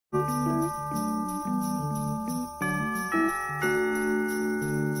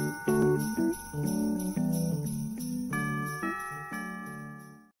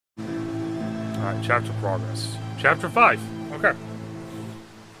Chapter progress. Chapter 5. Okay.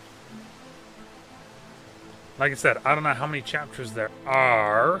 Like I said, I don't know how many chapters there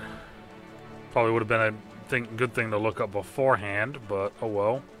are. Probably would have been a good thing to look up beforehand, but oh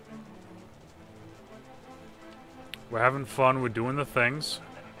well. We're having fun, we're doing the things,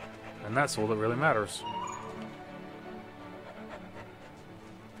 and that's all that really matters.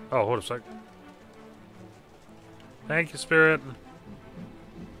 Oh, hold a sec. Thank you, Spirit.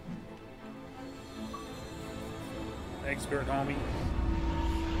 Thanks, Spirit homie.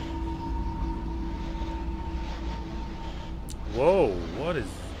 Whoa, what is...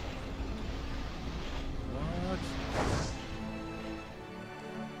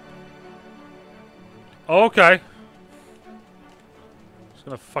 What? Okay. It's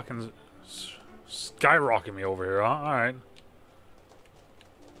gonna fucking skyrocket me over here, huh? Alright.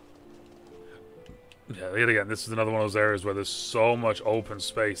 Yeah, yet again, this is another one of those areas where there's so much open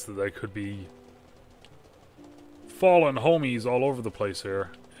space that there could be fallen homies all over the place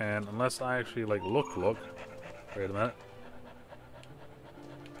here. And unless I actually, like, look. Wait a minute.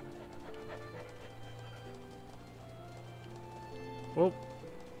 Whoop.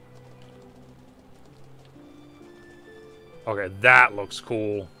 Okay, that looks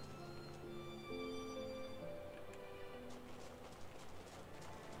cool.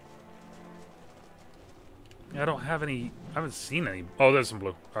 I don't have any... I haven't seen any... Oh, there's some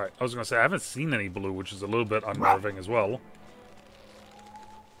blue. Alright, I was going to say, I haven't seen any blue, which is a little bit unnerving as well.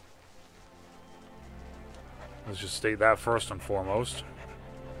 Let's just state that first and foremost.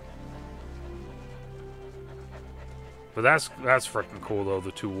 But that's freaking cool, though,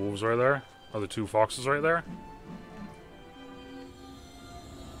 the two wolves right there. Or the two foxes right there.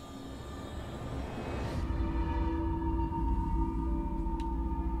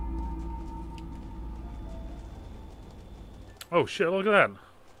 Oh shit, look at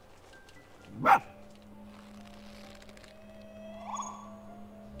that.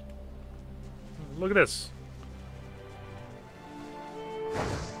 Look at this.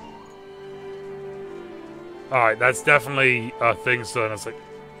 Alright, that's definitely a thing, son. It's like...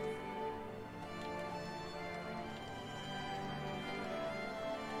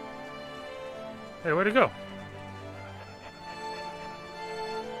 Hey, where'd it go?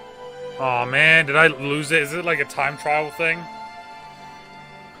 Aw, man, did I lose it? Is it like a time trial thing?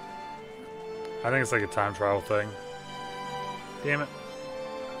 I think it's like a time trial thing. Damn it.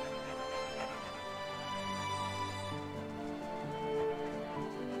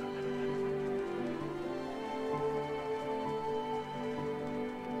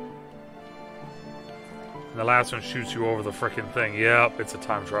 And the last one shoots you over the frickin' thing. Yep, it's a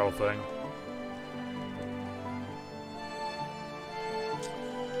time trial thing.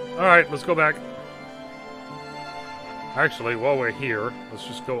 Alright, let's go back. Actually, while we're here, let's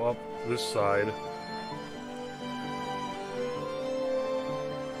just go up this side.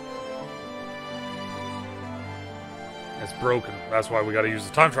 It's broken. That's why we gotta use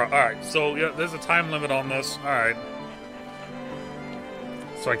the time trial. Alright, so yeah, there's a time limit on this. Alright.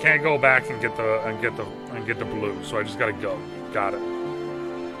 So I can't go back and get the blue, so I just gotta go. Got it.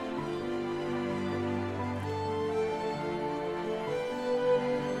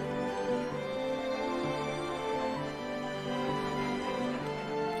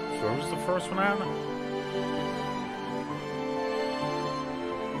 So where was the first one at?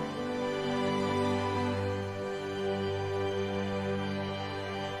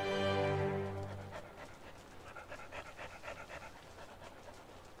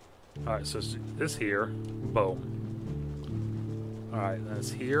 Alright, so this here. Boom. Alright,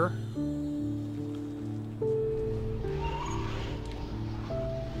 that's here.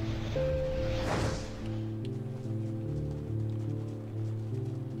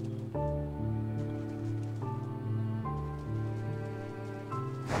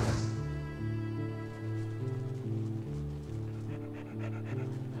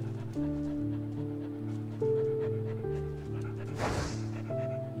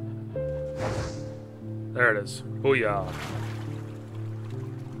 There it is. Booyah.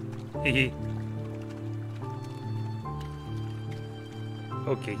 Hehe.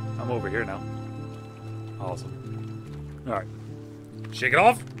 Okay, I'm over here now. Awesome. Alright. Shake it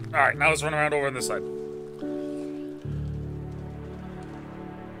off. Alright, now let's run around over on this side.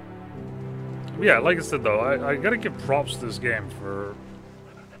 Yeah, like I said though, I gotta give props to this game for...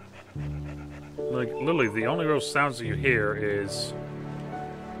 Like, literally, the only real sounds that you hear is...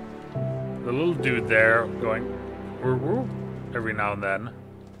 the little dude there going woo woo every now and then.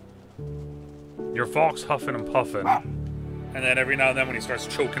 Your fox huffing and puffing. And then every now and then when he starts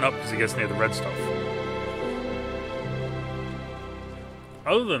choking up because he gets near the red stuff.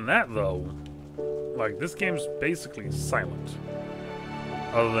 Other than that, though, Like, this game's basically silent.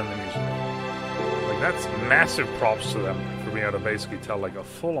 Other than the music. Like, that's massive props to them for being able to basically tell, like, a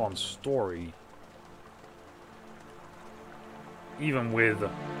full-on story. Even with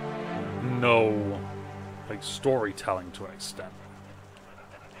no, like, storytelling to an extent.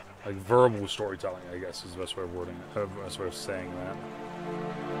 Like, verbal storytelling, I guess, is the best way of wording it. Best way of saying that.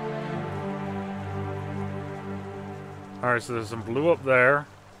 Alright, so there's some blue up there.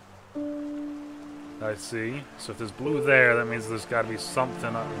 I see. So if there's blue there, that means there's got to be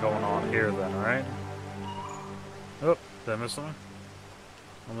something going on here then, right? Oh, did I miss something?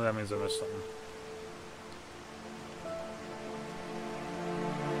 Only that means I missed something.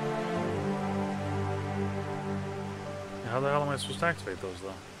 How the hell am I supposed to activate those,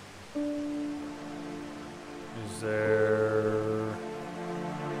 though? Is there...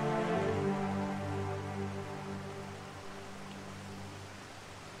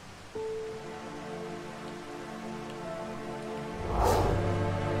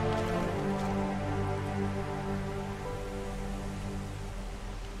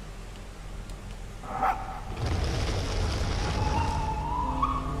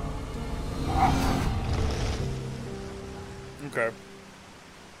 Okay.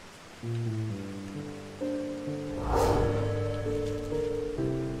 Let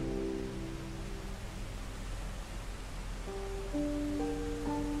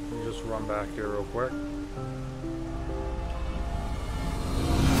me just run back here real quick. And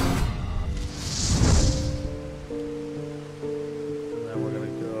then we're gonna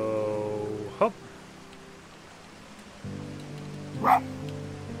go hop.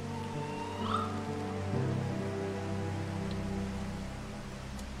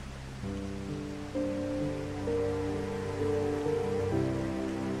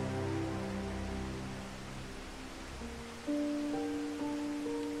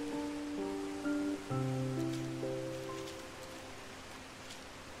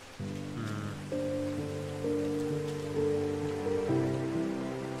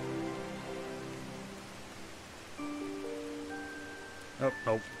 Oh,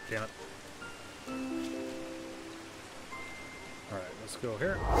 nope, damn it. Alright, let's go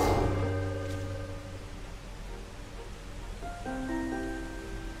here.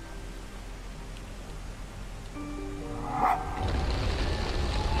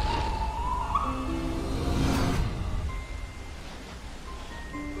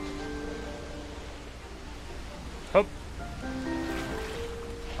 Oh!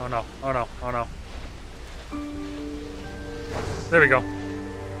 Oh no, oh no, oh no. There we go.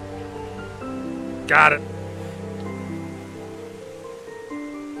 Got it.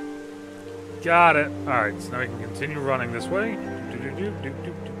 Got it. Alright, so now we can continue running this way.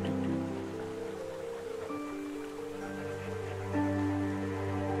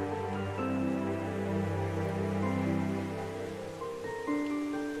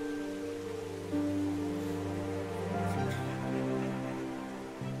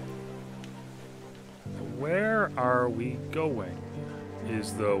 Where are we going?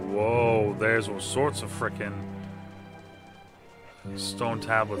 Is the... Whoa, there's all sorts of frickin' stone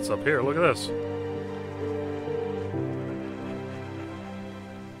tablets up here. Look at this.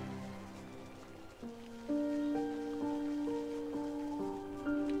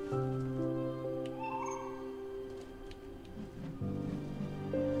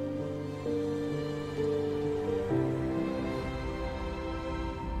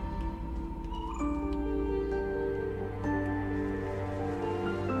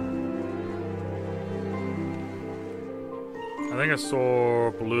 I think I saw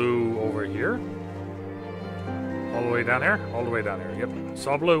blue over here. All the way down here? All the way down here, yep.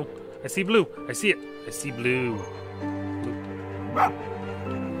 Saw blue. I see blue. I see it. I see blue.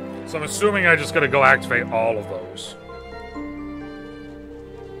 So I'm assuming I just gotta go activate all of those.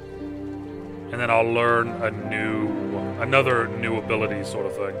 And then I'll learn another new ability sort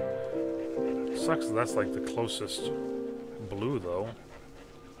of thing. Sucks that that's like the closest blue though.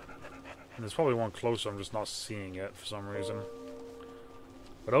 And there's probably one closer, I'm just not seeing it for some reason.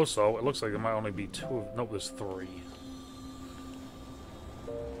 But also, it looks like there might only be two of... Nope, there's three.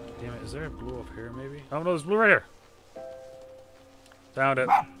 Damn it, is there a blue up here, maybe? Oh, no, there's blue right here. Found it.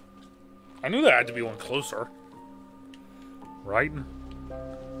 I knew there had to be one closer. Right?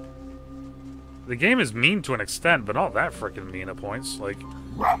 The game is mean to an extent, but not that freaking mean at points. Like...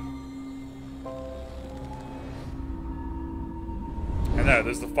 And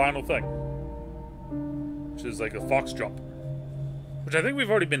there's the final thing. Which is like a fox jump. Which I think we've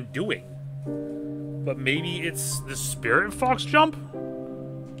already been doing. But maybe it's the spirit fox jump?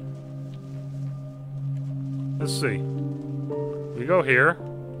 Let's see. We go here.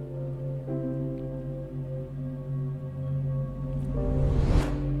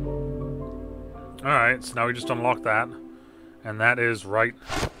 Alright, so now we just unlock that. And that is right...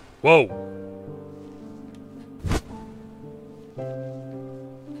 Whoa!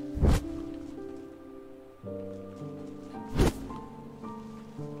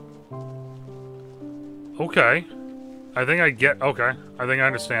 Okay. I think I get... Okay. I think I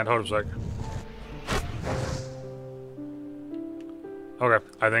understand. Hold up a sec. Okay.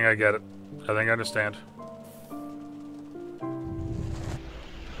 I think I get it. I think I understand.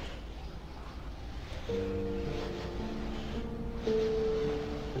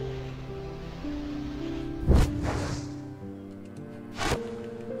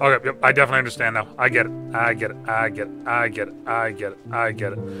 Okay, yep, I definitely understand now. I get it. I get it. I get it. I get it. I get it. I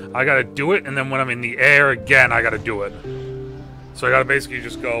get it. I gotta do it, and then when I'm in the air again, I gotta do it. So I gotta basically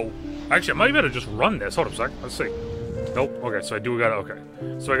just go... Actually, I might better just run this. Hold up a sec. Let's see. Nope. Okay, so I do gotta... Okay.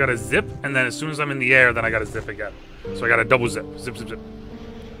 So I gotta zip, and then as soon as I'm in the air, then I gotta zip again. So I gotta double zip. Zip, zip, zip.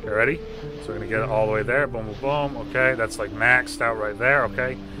 Okay, ready? So we're gonna get it all the way there. Boom, boom, boom. Okay, that's like maxed out right there.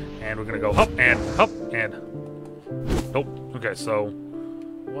 Okay. And we're gonna go hop, and... Nope. Okay, so...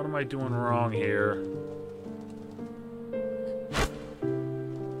 What am I doing wrong here?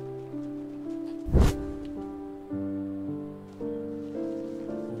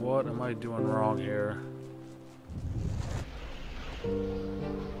 What am I doing wrong here?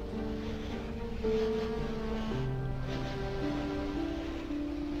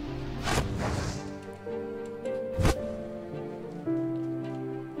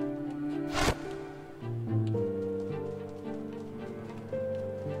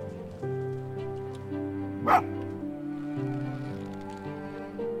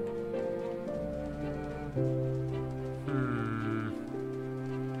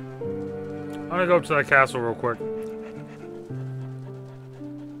 I'm gonna go up to that castle real quick.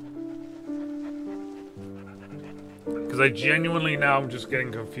 Because I genuinely now am just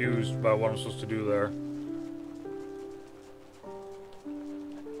getting confused about what I'm supposed to do there.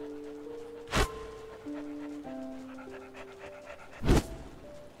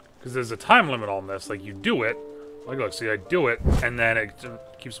 Because there's a time limit on this. Like, you do it. Like, look, see, I do it, and then it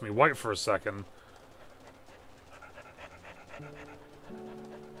keeps me white for a second.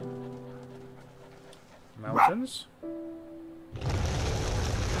 Mountains?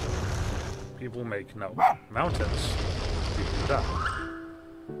 People make... No. Mountains. People die.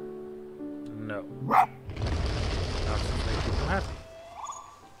 No. Mountains make people happy.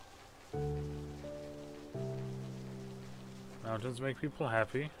 Mountains make people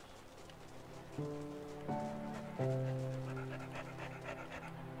happy.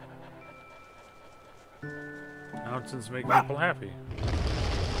 Mountains make people happy.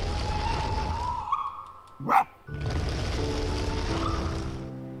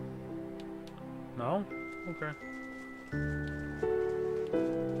 No? Okay.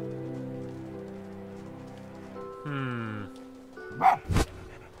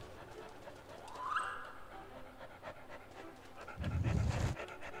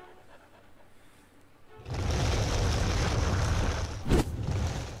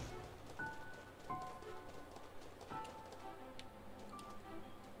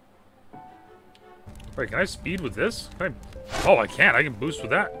 Wait, can I speed with this? Can I... Oh, I can. I can boost with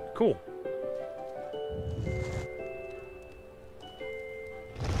that. Cool.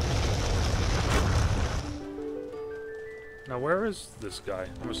 Now, where is this guy?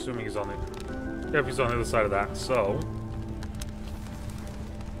 I'm assuming he's on the... Yeah, if he's on the other side of that, so...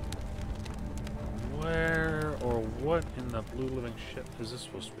 Where or what in the blue living shit is this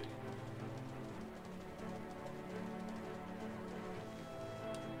supposed to be?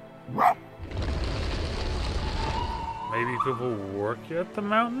 Maybe people work at the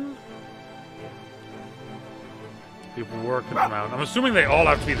mountain? People work at the mountain. I'm assuming they all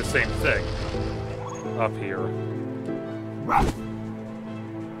have to be the same thing. Up here.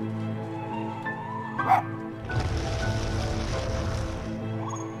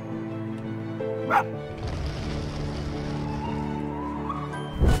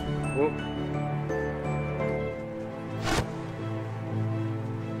 Whoop.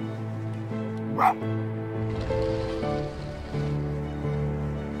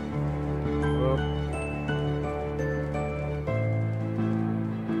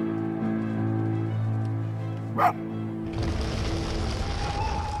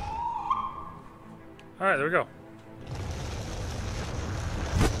 Alright, there we go.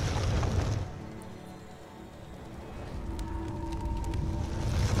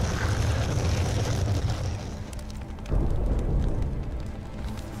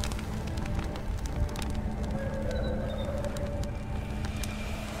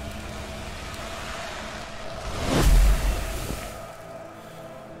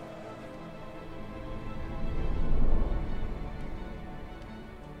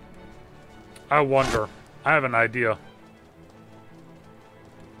 I wonder. I have an idea.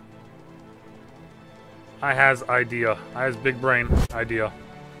 I has idea. I has big brain idea.